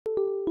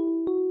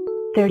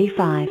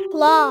35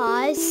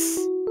 plus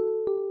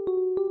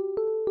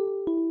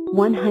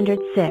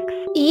 106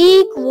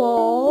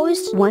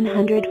 equals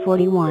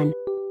 141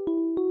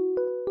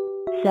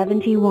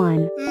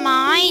 71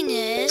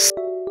 minus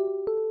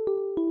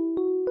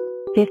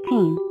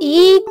 15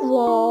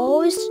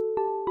 equals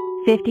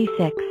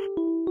 56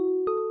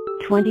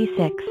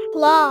 26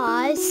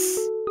 plus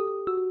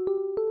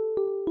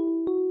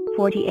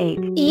 48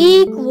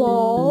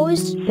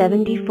 equals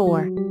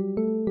 74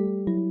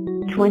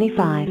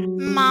 25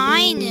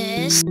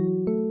 minus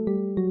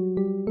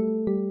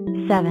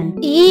 7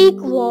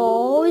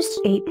 equals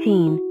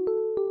 18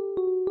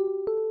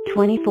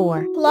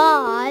 24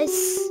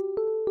 plus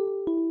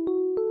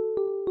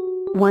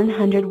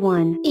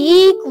 101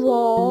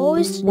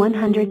 equals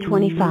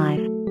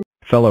 125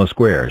 Fellow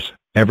squares,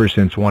 ever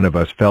since one of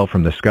us fell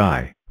from the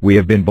sky, we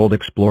have been bold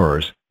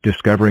explorers,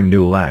 discovering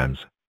new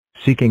lands,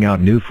 seeking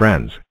out new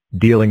friends,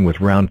 dealing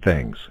with round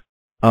things.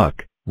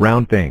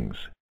 Round things.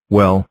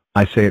 Well,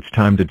 I say it's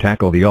time to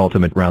tackle the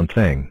ultimate round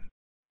thing.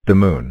 The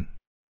moon.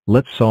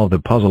 Let's solve the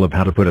puzzle of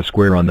how to put a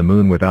square on the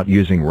moon without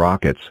using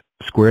rockets,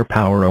 square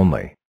power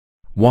only.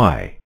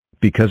 Why?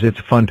 Because it's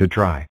fun to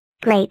try.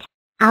 Great.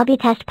 I'll be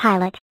test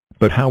pilot.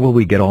 But how will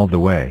we get all the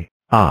way?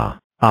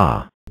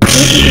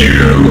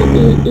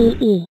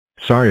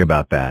 Sorry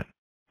about that.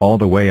 All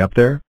the way up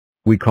there?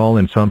 We call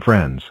in some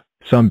friends,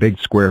 some big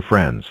square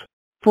friends.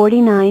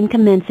 49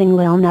 commencing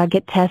Lil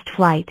Nugget test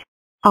flight.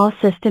 All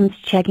systems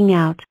checking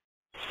out.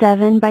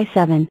 7 by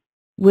 7.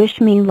 Wish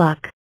me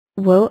luck.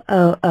 Whoa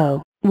oh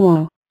oh,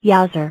 whoa,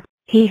 yowzer,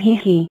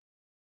 he.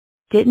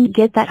 Didn't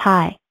get that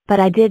high, but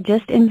I did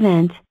just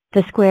invent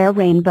the square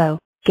rainbow.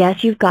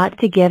 Guess you've got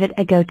to give it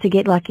a go to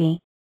get lucky.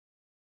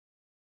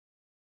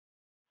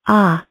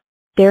 Ah,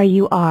 there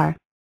you are.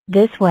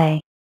 This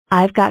way.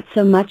 I've got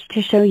so much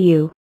to show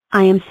you.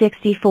 I am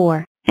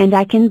 64, and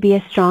I can be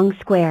a strong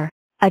square,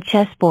 a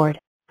chessboard,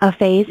 a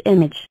phase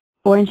image,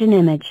 orange an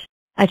image,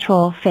 a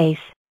troll face,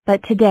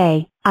 but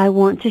today, I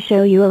want to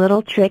show you a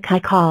little trick I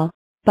call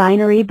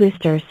binary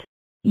boosters.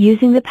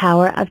 Using the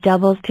power of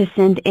doubles to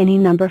send any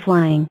number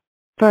flying.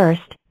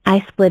 First,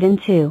 I split in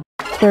two,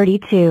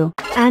 32,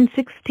 and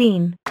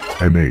 16,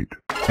 and 8,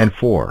 and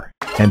 4,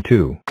 and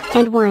 2,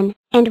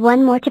 And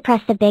one more to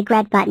press the big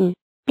red button.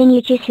 Then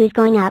you choose who's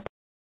going up.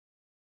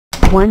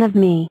 one of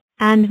me,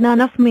 and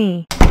none of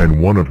me, and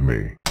 1 of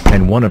me,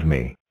 and 1 of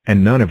me,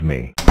 and none of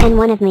me. And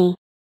one of me.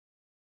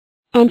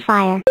 And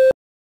fire.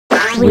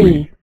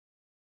 3,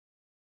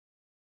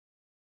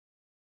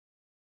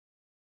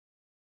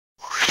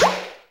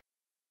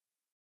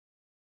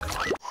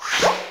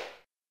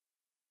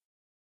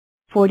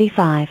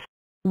 45,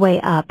 way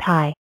up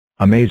high,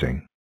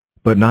 Amazing.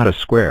 But not a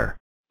square.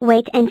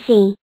 Wait and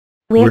see.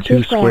 We're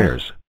two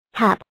squares.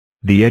 Top.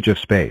 The edge of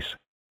space.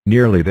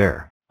 Nearly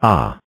there.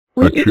 Achoo.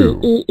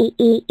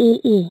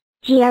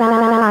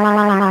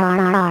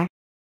 G-R-R-R-R-R-R-R-R.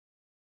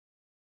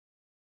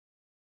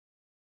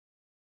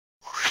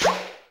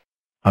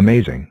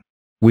 Amazing.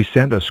 We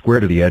sent a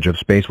square to the edge of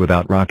space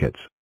without rockets.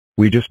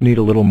 We just need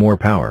a little more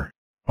power.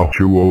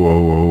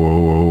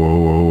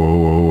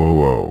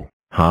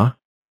 Huh?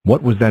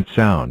 What was that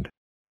sound?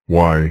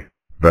 Why,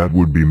 that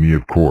would be me,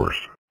 of course.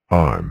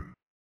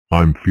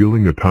 I'm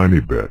feeling a tiny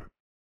bit.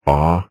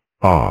 Oh.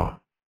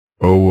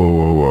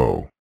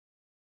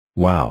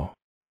 Wow.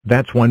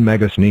 That's one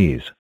mega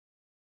sneeze.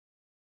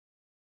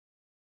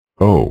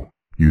 Oh,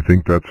 you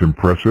think that's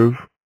impressive?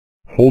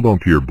 Hold on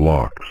to your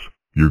blocks.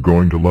 You're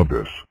going to love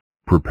this.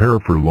 Prepare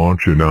for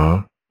launch in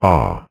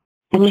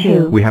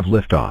achoo. We have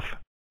liftoff.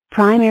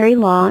 Primary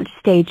launch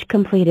stage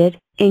completed,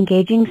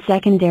 engaging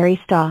secondary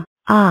star.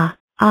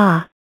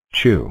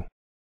 Chew.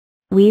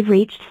 We've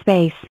reached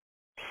space.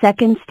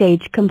 Second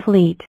stage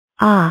complete.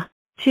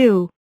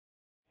 2.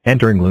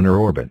 Entering lunar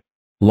orbit.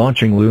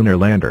 Launching lunar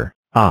lander.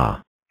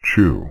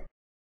 Chew.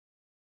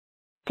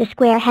 The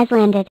square has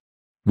landed.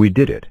 We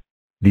did it.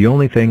 The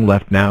only thing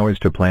left now is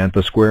to plant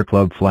the Square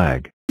Club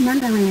flag.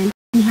 Numberland,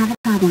 we have a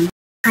problem.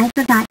 I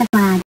forgot the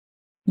flag.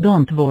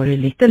 Don't worry,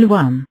 little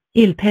one.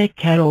 I'll take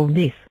care of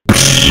this.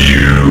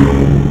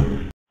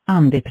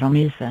 Andy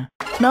promise.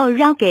 No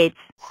rockets.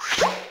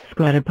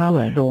 Square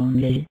power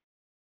only.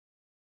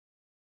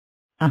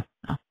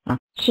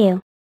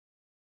 Chew.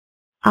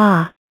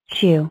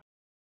 Chew.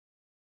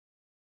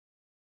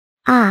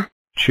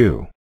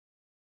 Chew.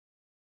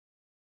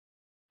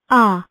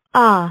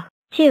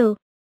 Chew.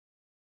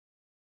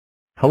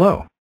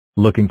 Hello.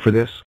 Looking for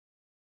this?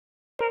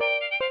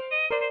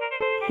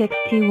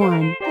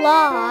 61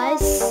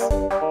 plus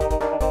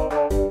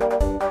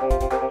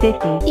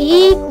 50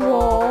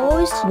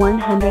 equals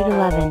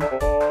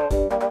 111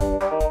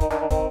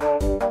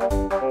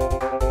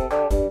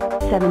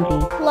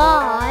 70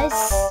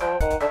 plus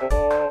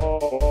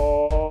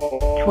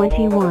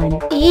 21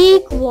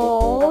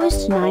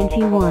 equals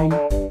 91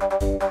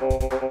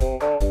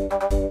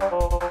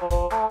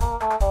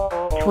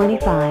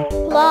 25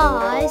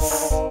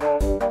 plus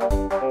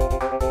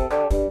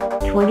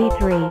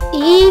 23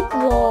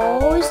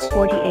 equals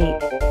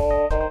 48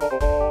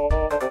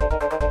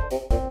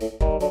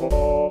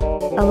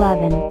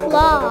 11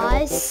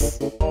 plus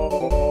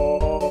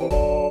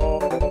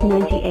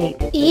 98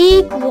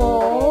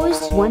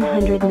 equals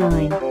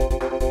 109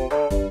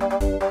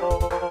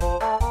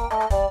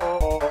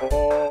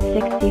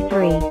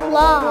 63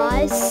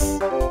 plus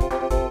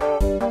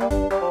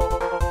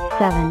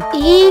 7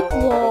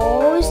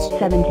 equals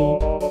 70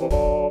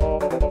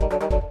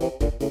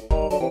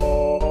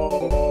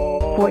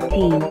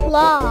 14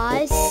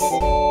 plus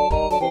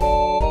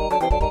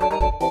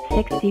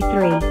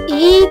 63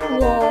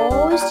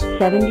 equals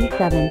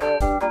 77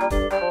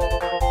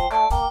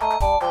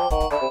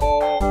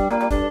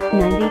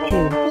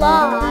 92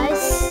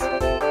 plus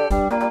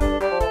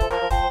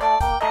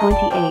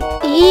 28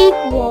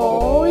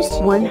 equals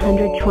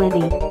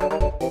 120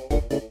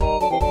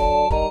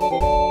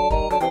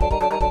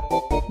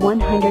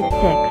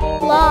 106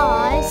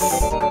 plus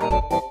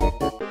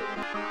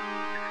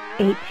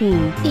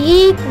 18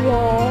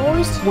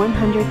 equals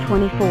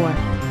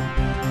 124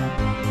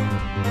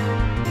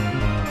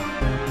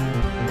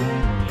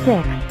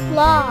 6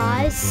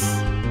 plus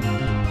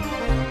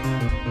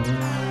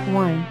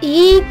 1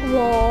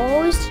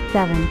 equals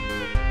 7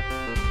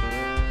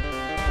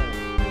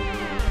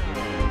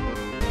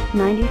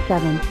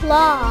 97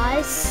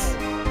 plus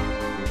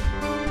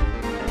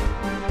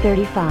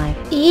 35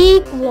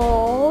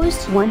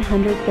 equals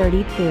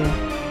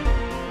 132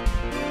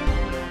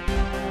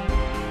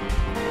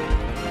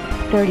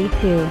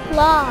 32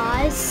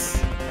 plus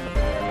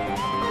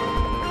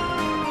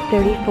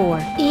 34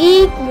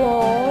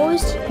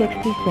 equals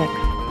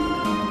 66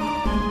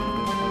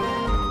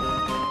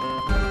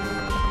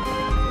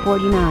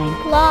 49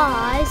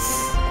 plus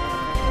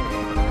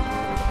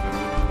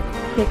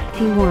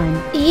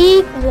 61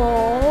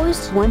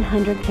 equals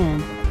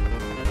 110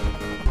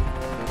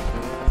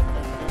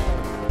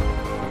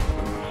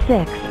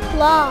 6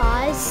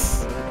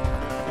 plus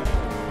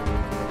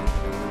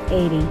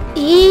 80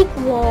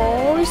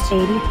 equals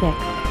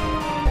 86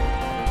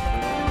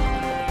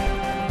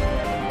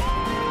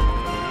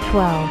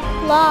 12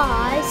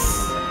 plus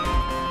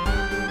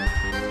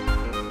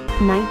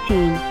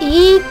 19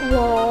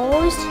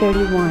 equals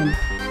 31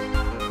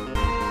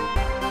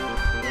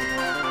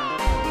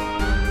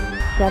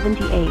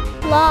 78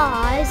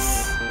 plus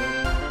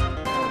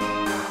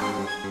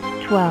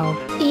 12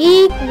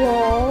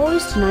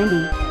 equals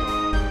 90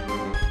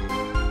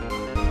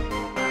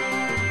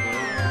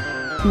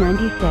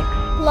 96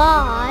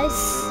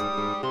 plus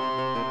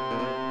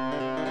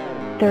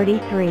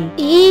 33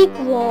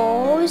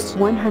 equals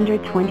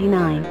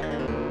 129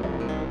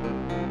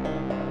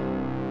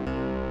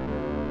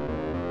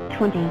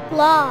 20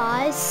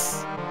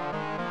 plus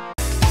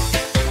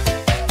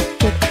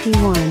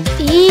 61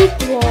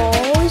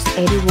 equals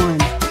 81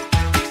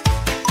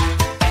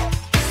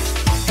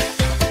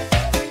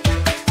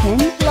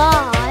 10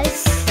 plus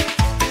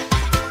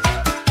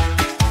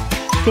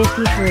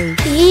 53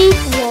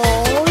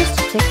 equals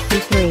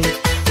 63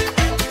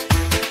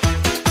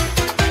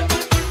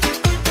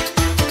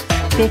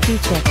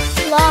 56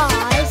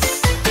 plus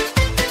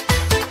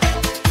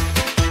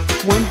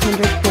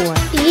 104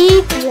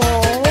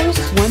 equals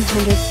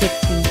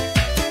 160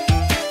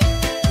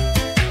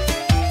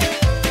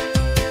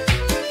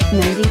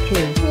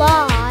 92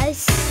 plus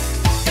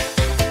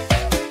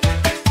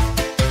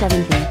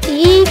 70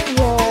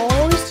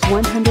 equals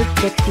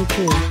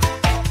 162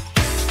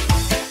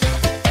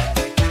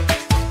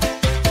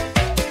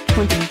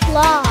 20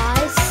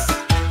 plus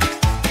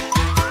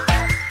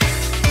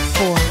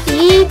 4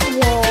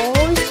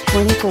 equals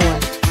 24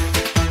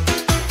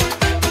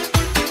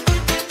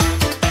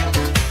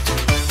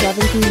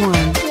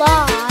 71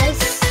 plus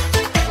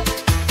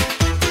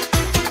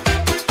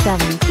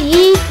 7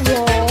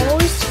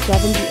 equals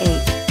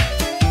 78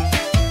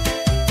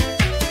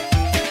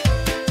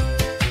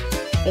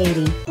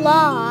 80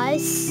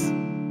 plus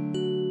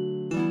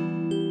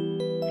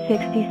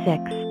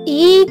 66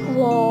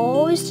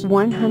 equals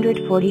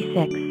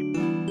 146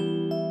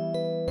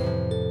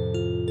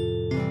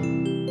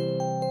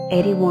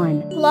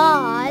 81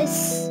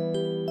 plus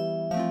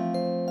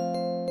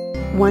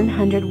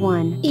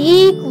 101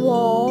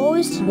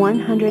 equals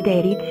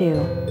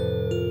 182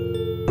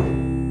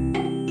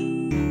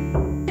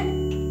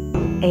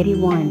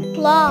 81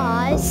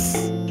 plus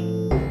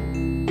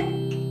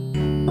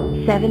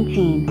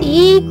 17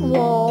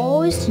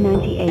 equals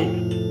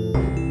 98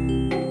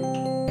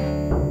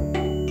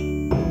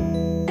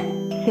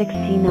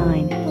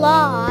 69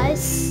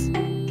 plus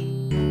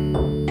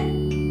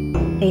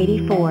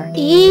 84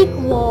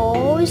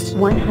 equals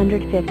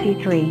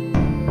 153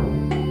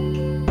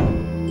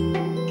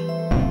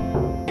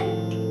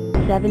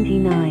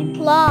 79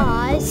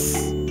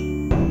 plus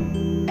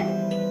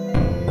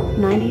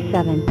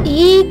 97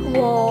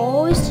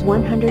 equals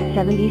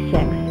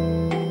 176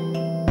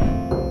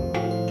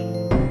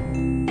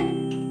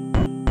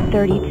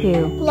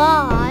 32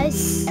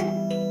 plus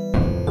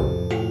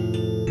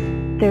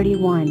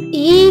 31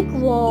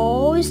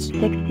 equals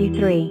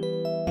 63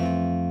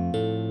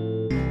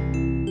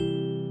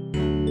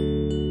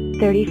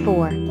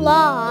 34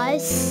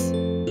 plus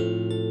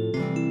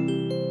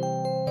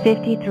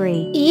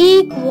 53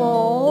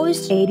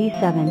 equals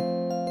 87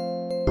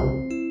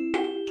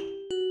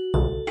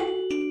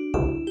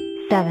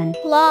 7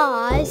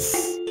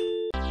 plus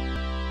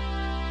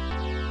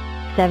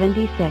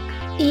 76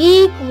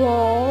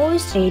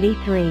 equals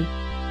 83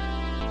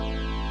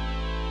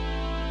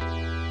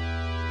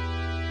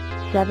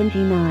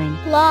 79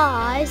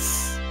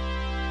 plus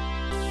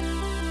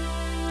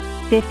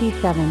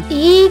 57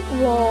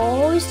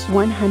 equals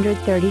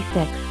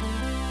 136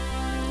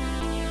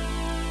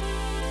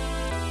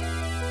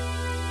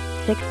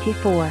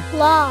 64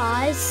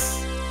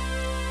 plus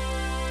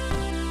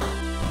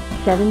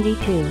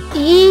 72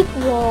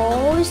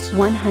 equals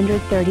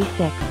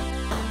 136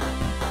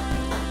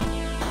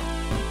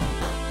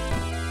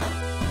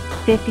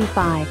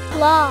 55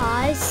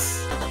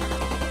 plus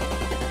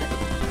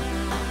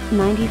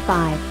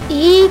 95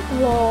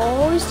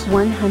 equals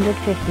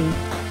 150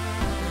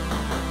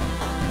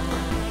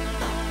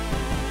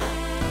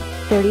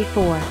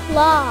 34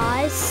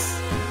 plus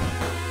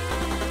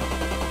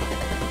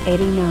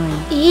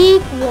 89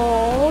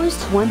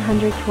 equals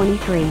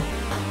 123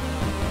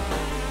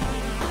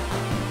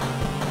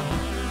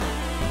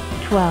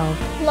 12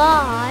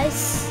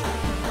 plus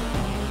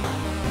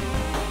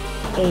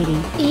 80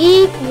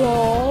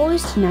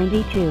 equals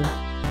 92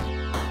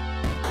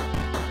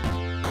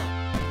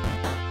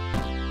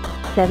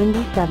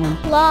 77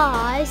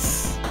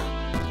 plus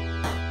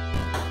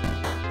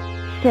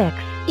 6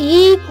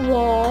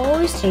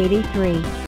 equals 83